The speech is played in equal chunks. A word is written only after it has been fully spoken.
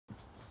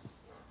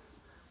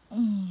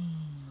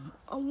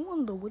I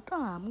wonder what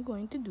I'm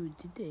going to do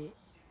today.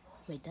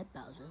 Wait, that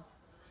Bowser.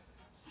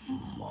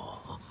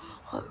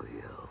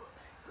 Mario,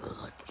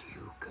 let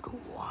you get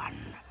one.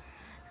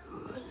 You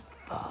will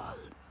fall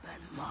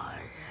in my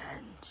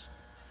hands.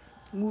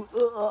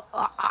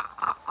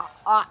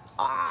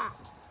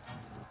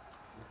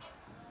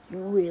 You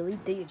really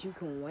think that you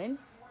can win?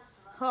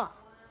 Huh?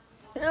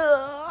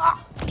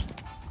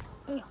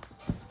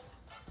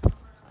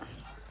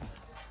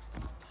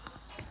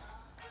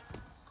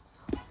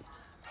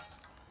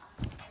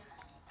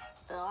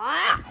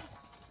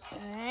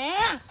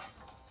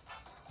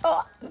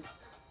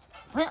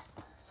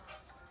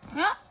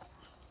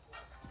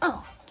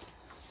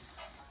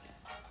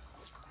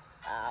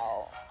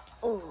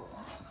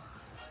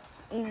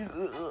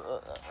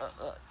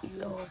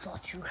 You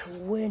thought you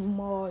could win,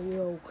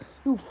 Mario.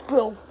 You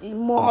filthy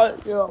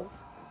Mario.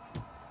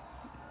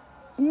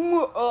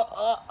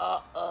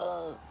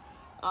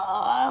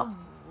 I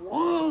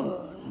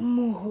won.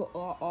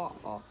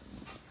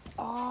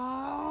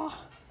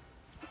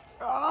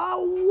 I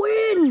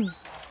win.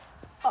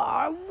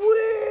 I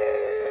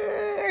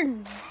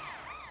win.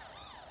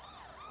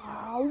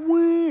 I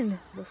win.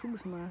 The Super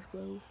Smash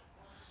Bros.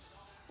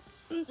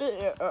 3, 2, 1,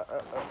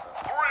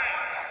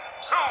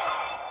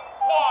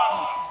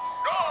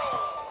 go!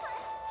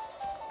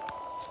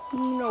 You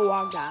know I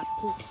got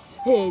put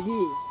head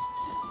here.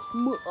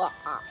 You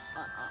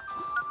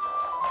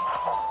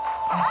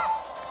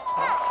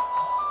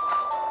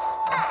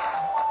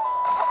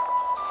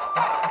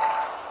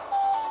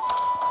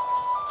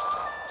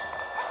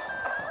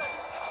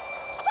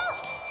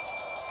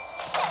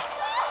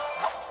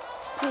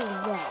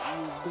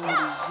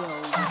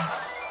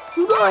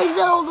dirty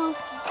Zelda!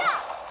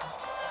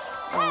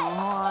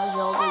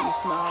 Zelda, you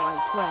smell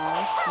like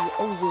trash. You're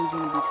always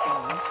gonna be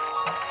trash.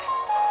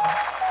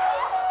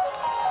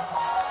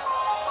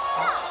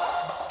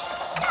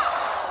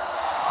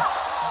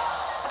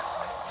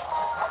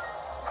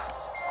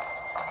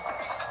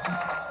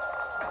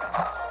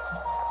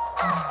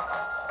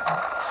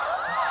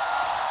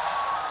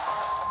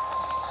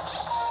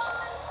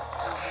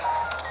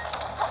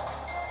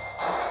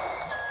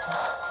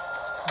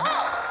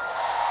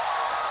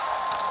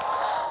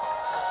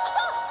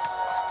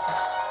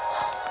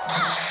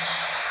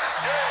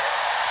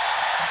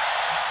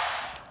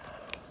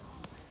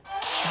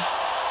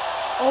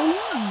 Oh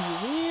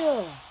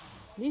yeah,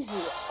 this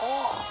is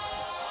awesome.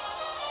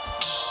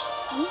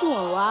 I'm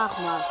gonna rock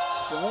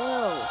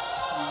myself.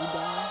 You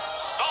die.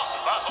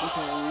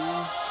 Okay.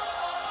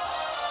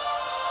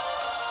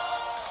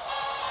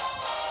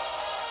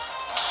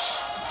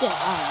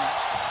 Damn.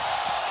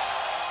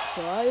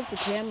 Sorry if the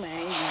camera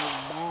ain't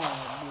bad,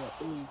 but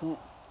it's going.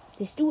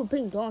 This stupid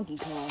pink Donkey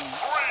Kong.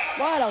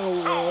 Why did I go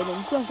red?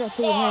 I'm gonna start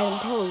putting random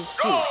colors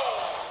too.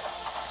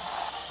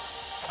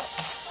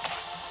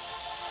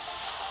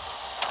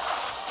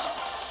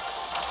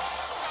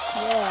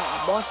 Yeah, I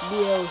bought the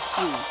DLC.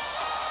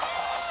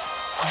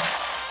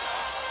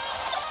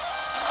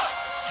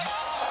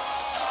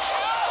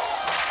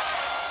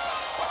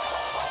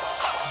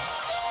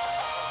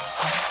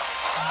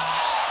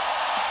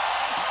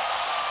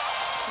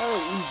 Oh,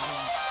 easy.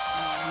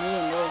 Me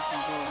and Rose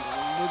can go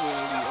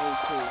literally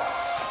okay.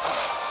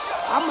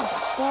 I'm gonna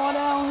fall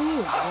down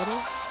here, buddy.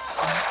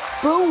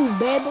 Boom,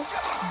 baby.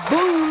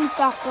 Boom,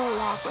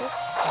 sakalaka.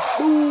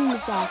 Boom,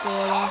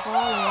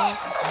 sakalaka.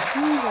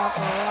 Boom,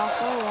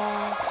 sakalaka.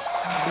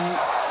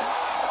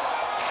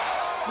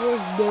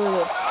 This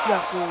dirty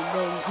sucker,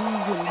 then he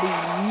can be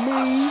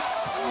me.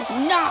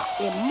 Not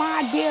in my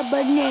dear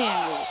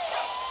banana.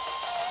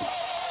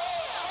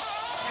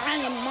 I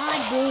am my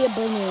dear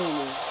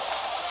banana.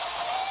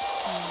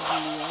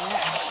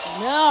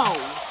 No,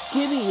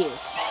 give me it.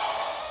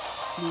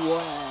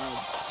 What?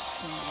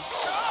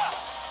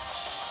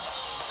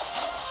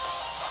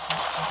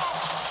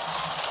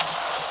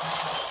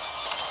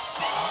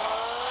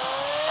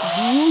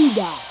 You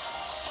die.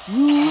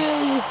 You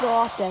really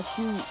thought that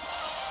you...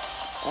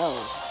 Oh,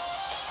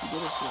 you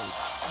did it sleep.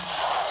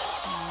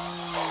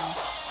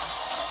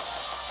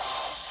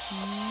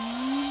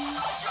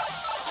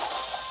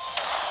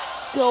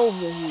 Get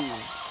over here.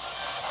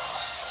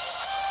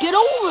 Get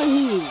over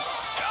here.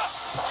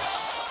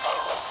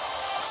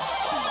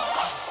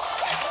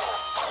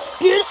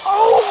 Get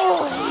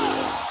over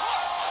here.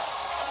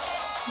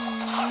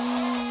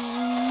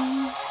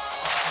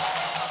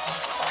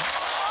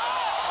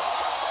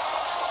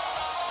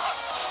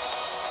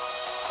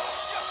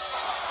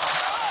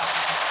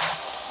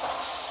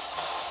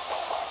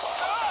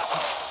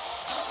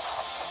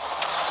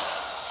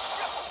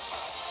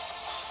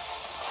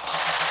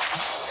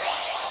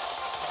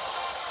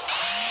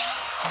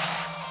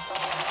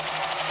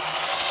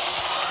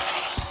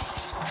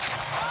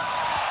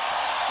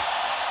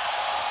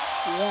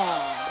 Yeah,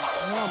 the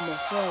camera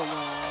fell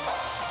down.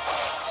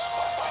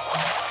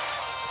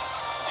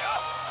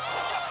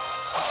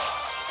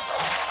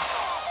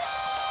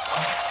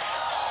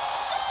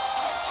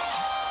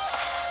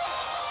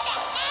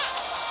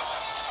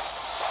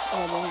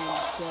 Oh, man,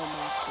 so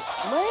much.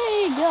 Where did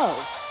he go?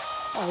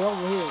 Oh,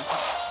 over here.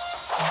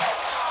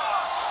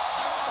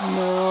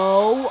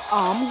 No,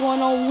 I'm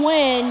gonna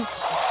win.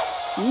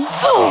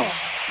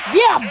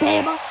 Yeah,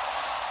 baby.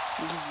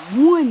 Just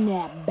win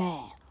that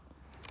bad.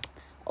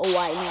 Oh,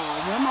 right now,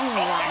 where am I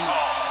gonna lock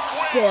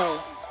myself?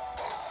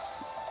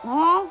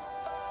 Huh?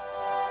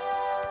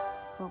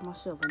 Lock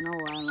myself. I know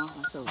I lock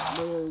myself.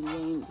 Literally,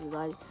 game is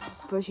like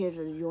first year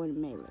to join the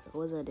melee.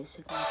 What was that? This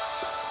second.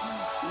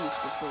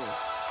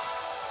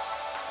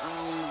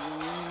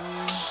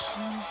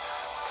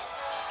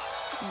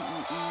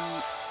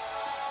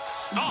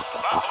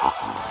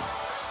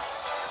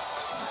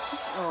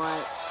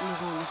 Alright, we're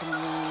going to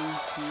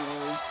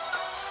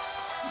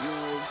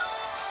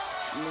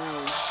no.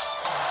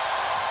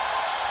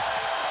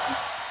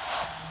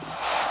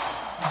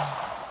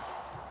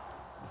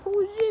 Who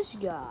is this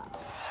guy?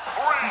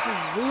 This is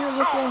weird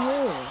looking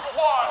hair.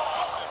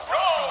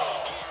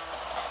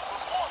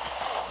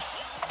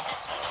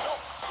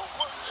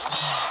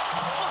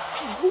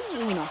 Who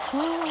in the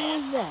hell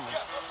is that?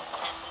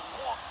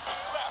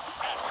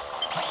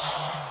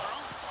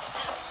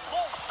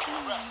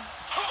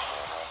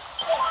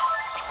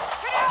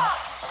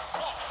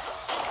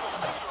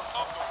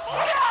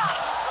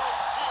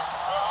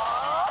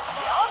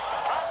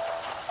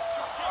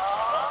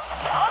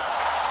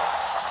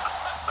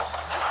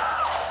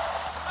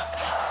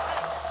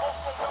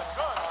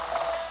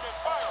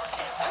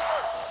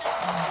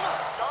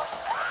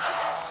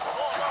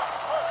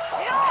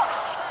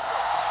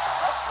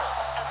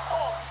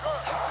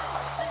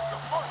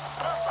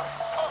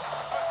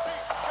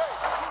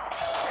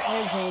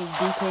 There's him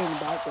DK in the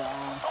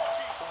background.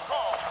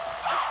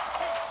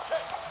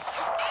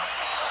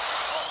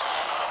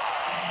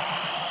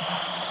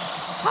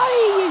 How do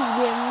you just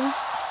get me?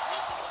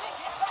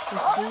 You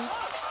see?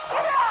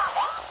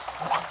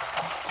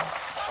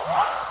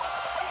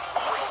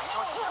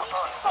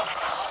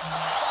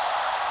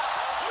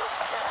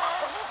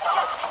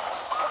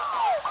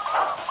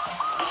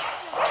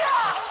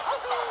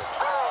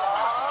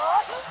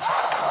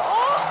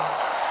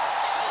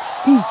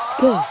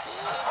 DK.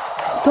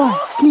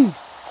 Donkey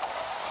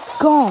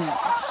Kong.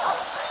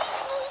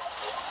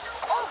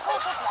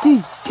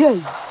 DK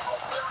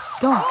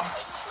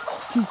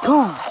Donkey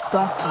Kong.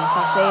 Stop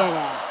saying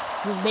that.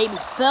 His baby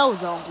fell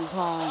Donkey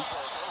Kong.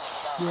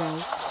 Yeah.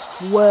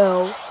 Well,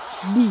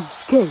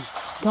 DK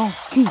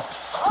Donkey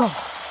Kong.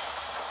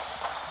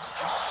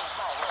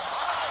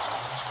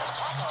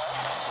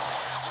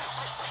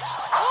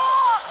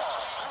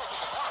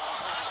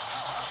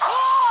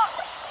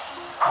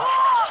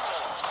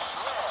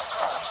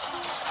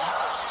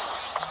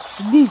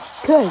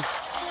 DK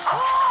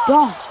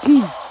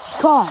Donkey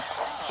Kong.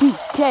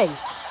 DK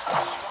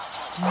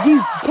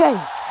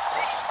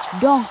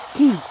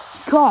Donkey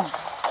Kong.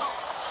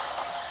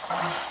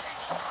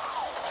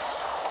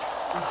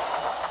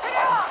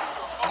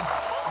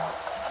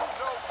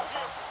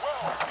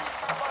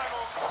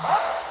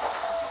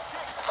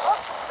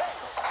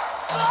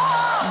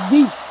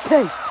 DK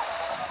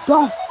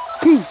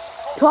Donkey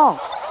Kong.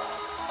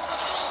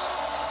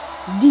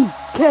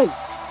 DK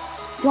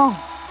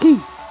Donkey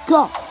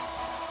Kong.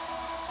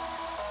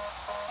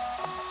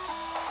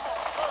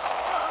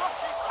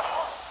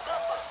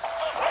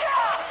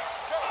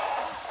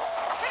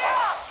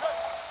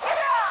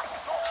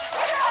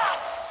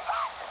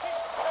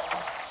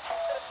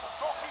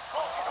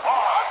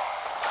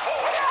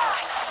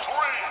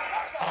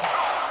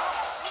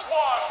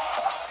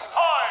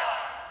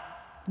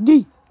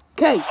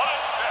 DK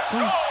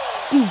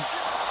Donkey.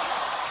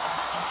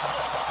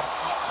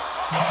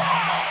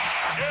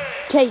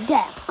 Take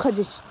that, because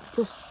it's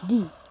just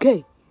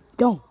DK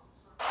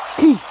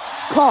Donkey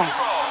Kong.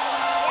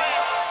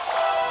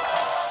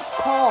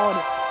 Called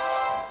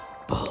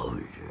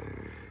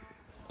Bowser.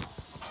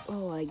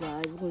 Oh my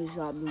god, we're gonna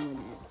stop doing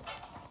that.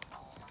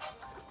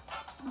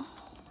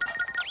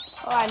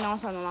 Alright, now I'm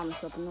trying to lock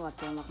myself. I know I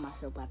can't lock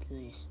myself after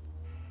this.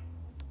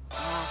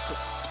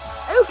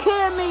 Are you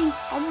kidding me?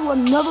 I do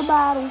another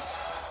battle.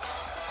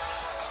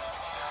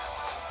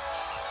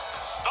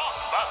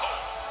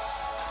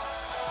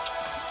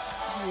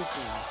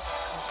 Listen,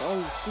 that's all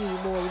you see,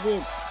 boy.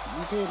 You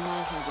did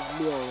nice like a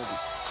bill already.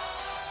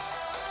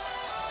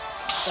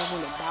 So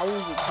when the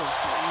Bowser takes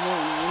no,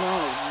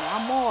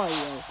 not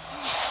Mario.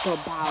 The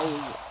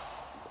Bowser.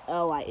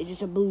 Oh, right, it's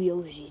just a blue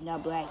Yoshi,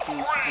 not black Yoshi,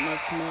 and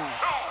that's small.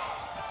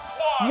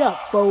 Yup,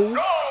 fool.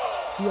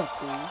 Yup,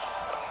 fool.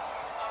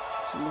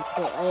 Some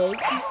little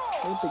eggs.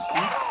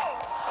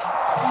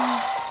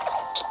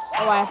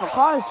 Alright, if a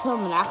car is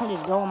coming, I can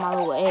just go on my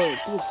little egg.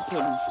 This is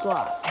getting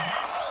squad.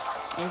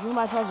 And if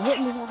anybody tries to hit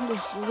me, I can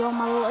just go on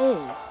my little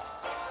egg.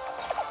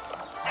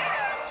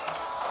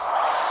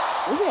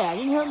 Okay, I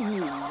didn't hurt me.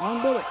 One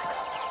bit.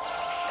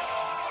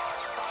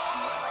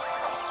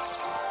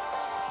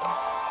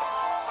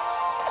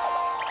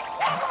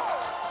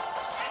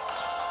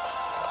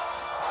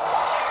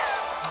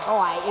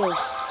 Alright, it was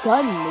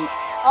stunned me.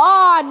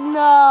 Oh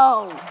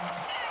no!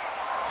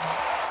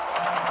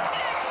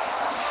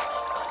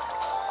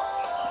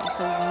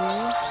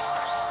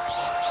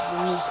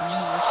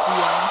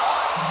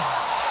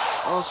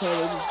 Okay,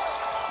 they just...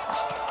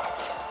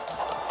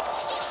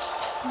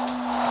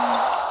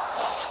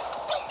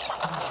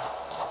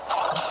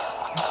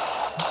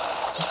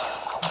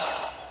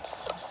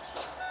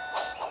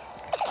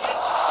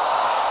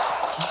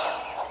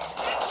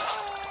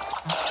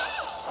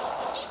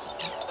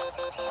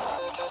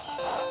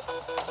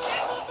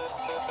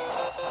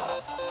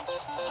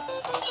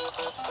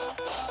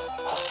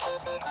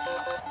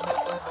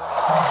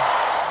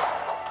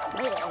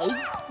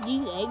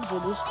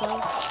 this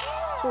guy.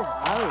 So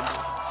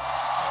horrible.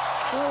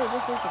 So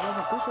this is like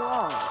a piece of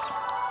art.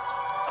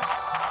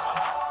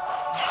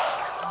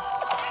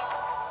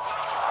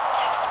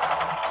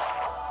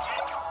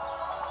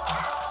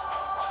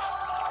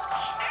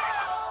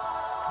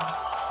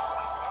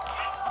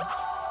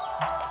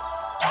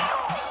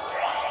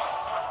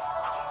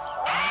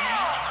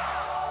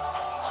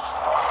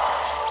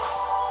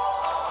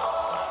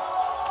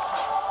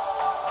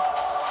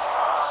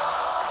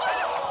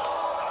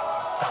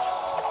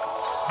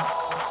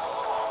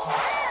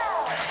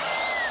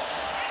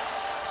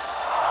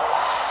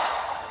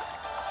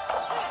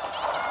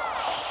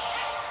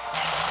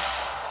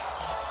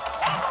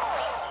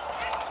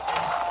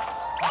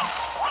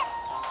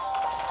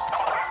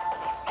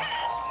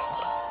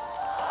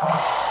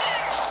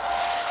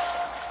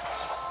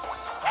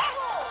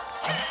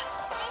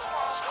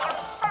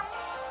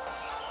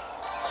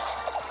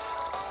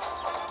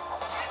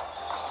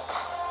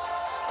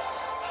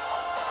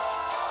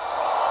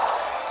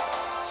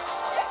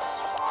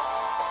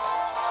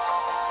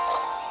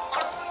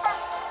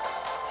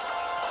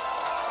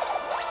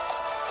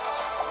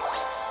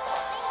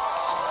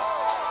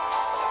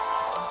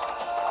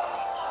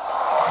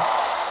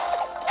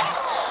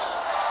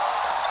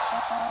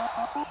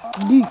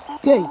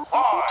 DK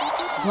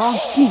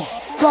Donkey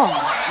Kong.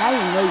 I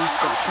didn't know you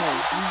said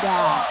close. You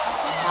died.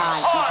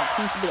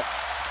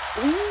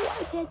 Ooh,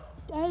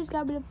 I just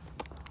got rid of.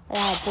 I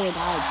had 4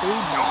 died 3,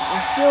 but I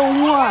still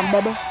won,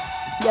 baby.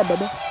 Yeah,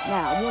 baby.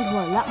 Now I want to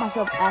lock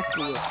myself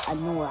after it. I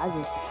know it.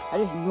 I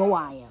just know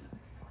I am.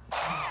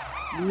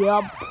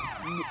 Yup,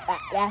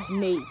 that's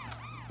me.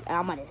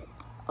 I'm gonna.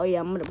 Oh yeah,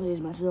 I'm gonna play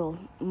as myself.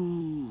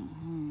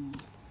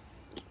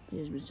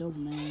 This was so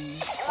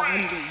man. I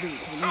need to do it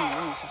because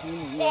I'm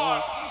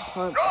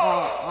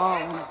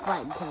want to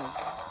fight because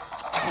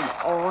I'm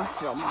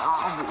awesome,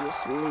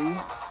 obviously.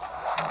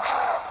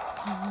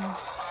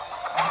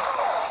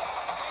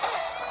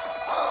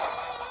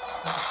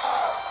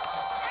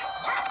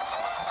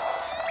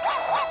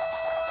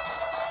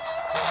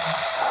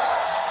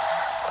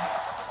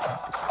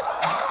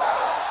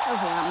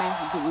 Okay, I'm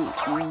actually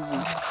pretty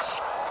easy.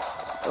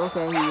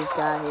 Okay, he just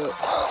got hit.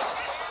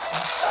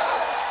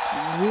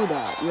 Do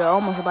that. You're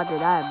almost about to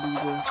die,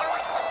 BJ.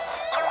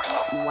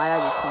 Why did I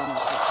just call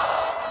myself?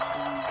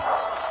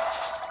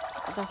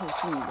 I thought I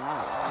seen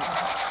that.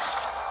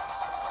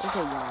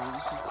 Okay, guys,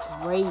 this is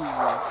crazy.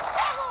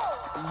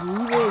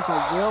 Leaders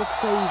are real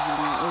crazy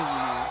in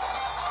Israel.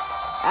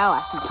 Ow, I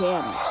see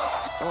Cammy.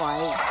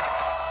 Alright.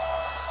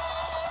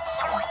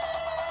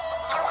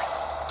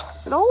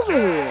 Get over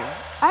here.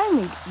 I didn't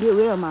even get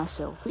rid of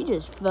myself. He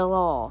just fell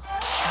off.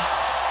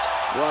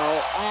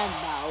 Well, I'm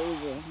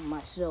Bowser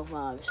myself,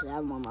 obviously.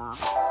 I'm on my.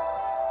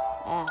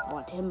 I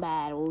fought 10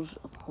 battles,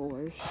 of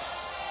course.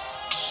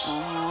 10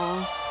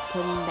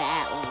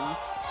 battles.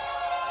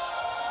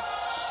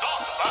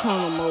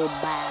 Tunnel mode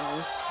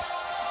battles.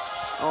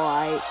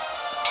 Alright.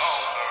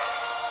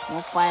 I'm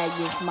gonna fight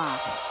against my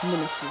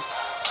nemesis.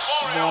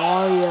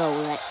 Wario,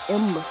 that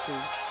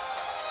imbecile.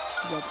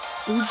 That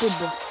stupid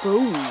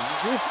buffoon.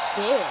 He's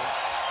dead.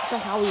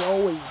 That's how he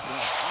always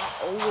does. I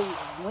always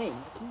win.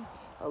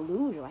 A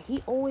loser. Like,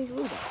 he always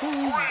loses. Who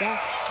loses that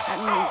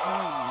many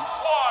times?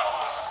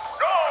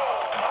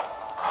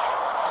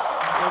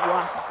 Let's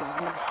watch this guy.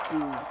 He's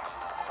screwed.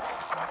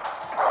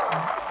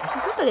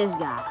 Look at this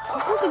guy.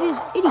 Look at this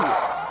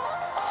idiot.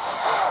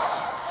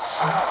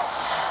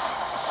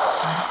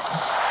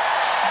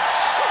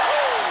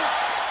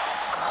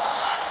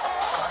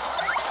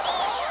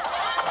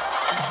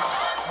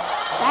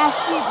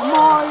 That's it,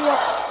 Mario.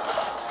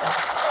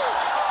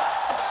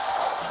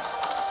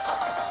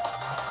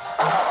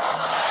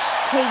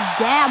 Take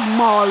that,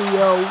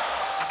 Mario.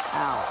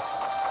 Ow.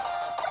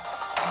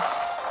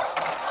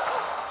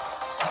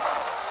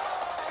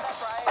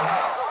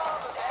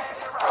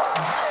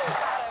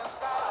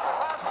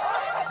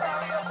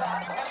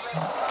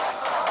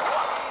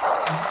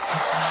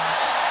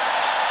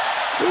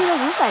 See, look at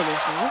this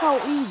thing. Look how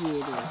easy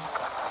it is.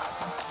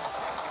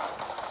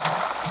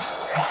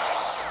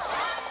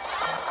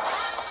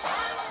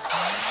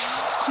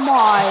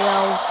 Mario,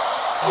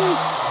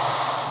 this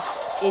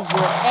is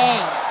your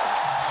end.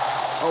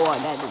 Oh,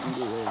 that didn't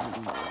do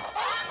anything.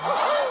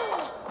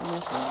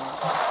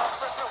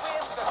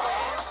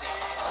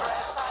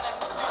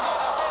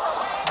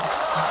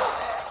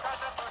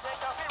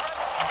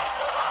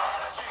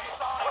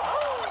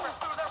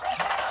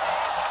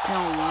 No,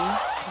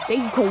 they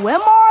can go where,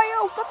 Mario?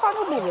 Stop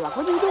talking to me. Like,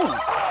 what are you doing?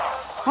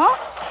 Huh?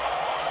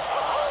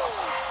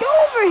 Get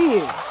over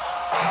here.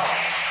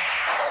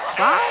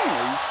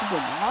 Finally,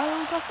 Super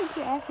Mario. I think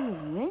you're actually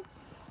win.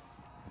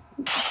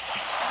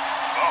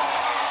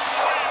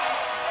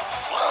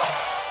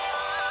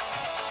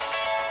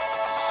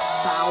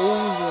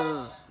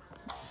 Bowser.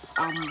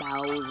 I'm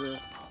Bowser.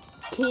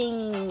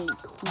 King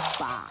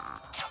Koopa.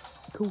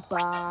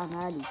 Koopa,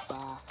 not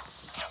Koopa.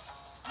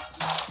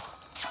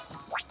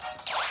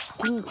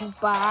 King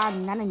Koopa,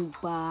 not a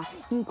Koopa.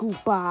 King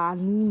Koopa,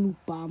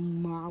 Koopa,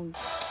 Mom.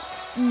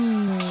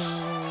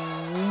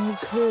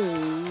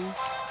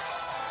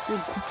 Okay.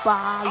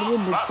 Koopa, little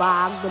Koopa,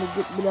 I'm gonna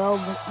get below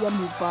your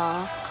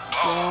Koopa.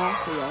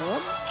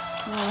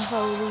 Yeah, so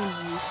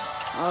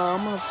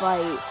I'm gonna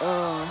fight,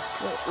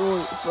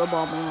 what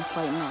furball am I gonna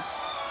fight now?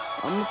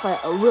 I'm gonna fight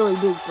a really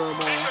big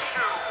furball.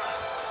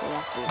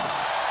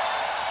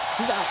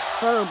 He's a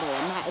furball,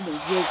 not even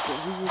Joker.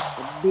 He's just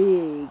a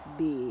big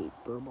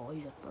furball.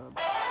 He's a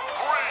furball.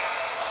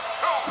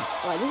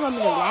 Alright, this is gonna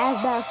be the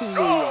last battlefield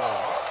video.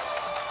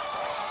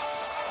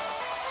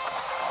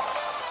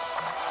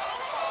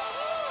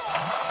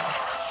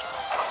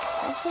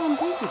 That's what I'm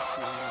thinking.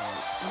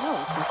 No,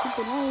 it's a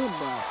super name,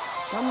 but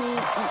I mean,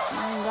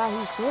 guy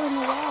who's sailing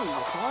around, you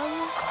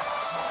retarded?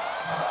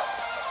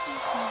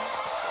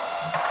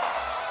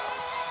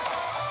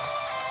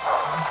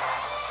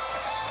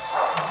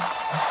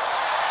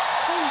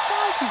 Hey,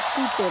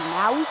 stupid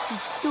mouse, you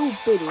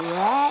stupid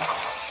rat.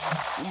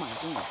 Oh my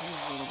goodness, this is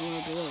really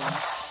good today.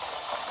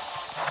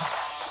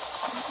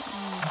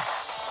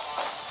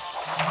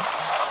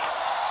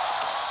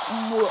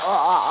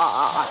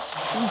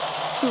 You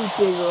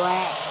stupid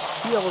rat.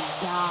 You'll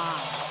die.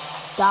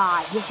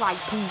 Die, just like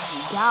Peachy.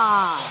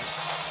 Die.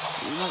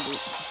 You know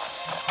this.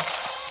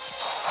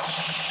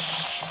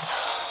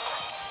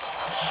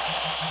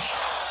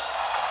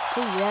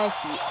 Hey, yes,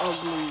 you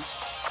ugly.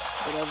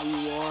 Whatever you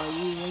are,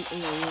 you ain't in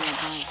a real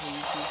life.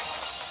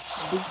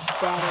 Big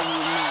fat on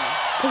your mouth.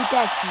 Take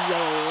that, you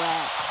yellow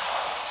rat.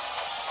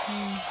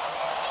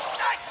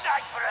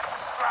 Nice for a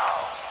throw.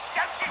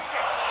 Don't you get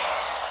it?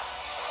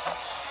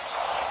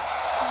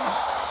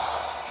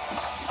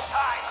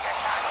 I get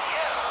on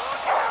you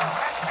to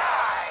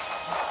die.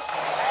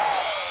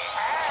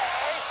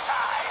 Hey,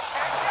 time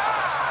to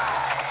die.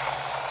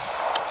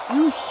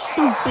 You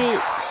stupid.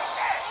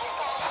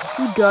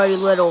 You dirty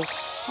little.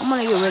 I'm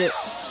gonna get rid of it.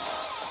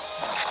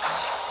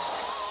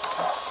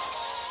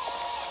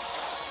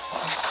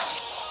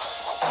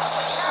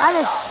 I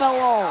just fell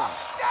off.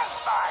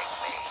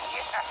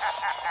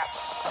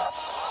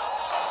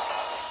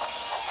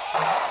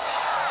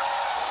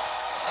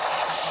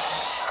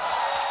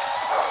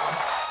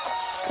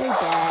 Take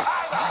that,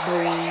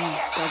 boom,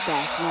 got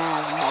that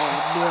snag,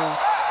 ball,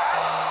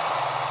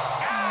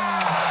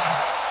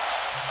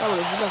 oh,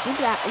 look at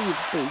that eat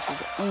face,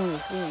 it's only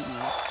swing.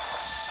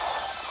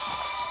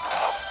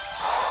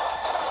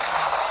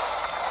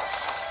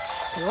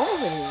 Get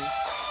over here.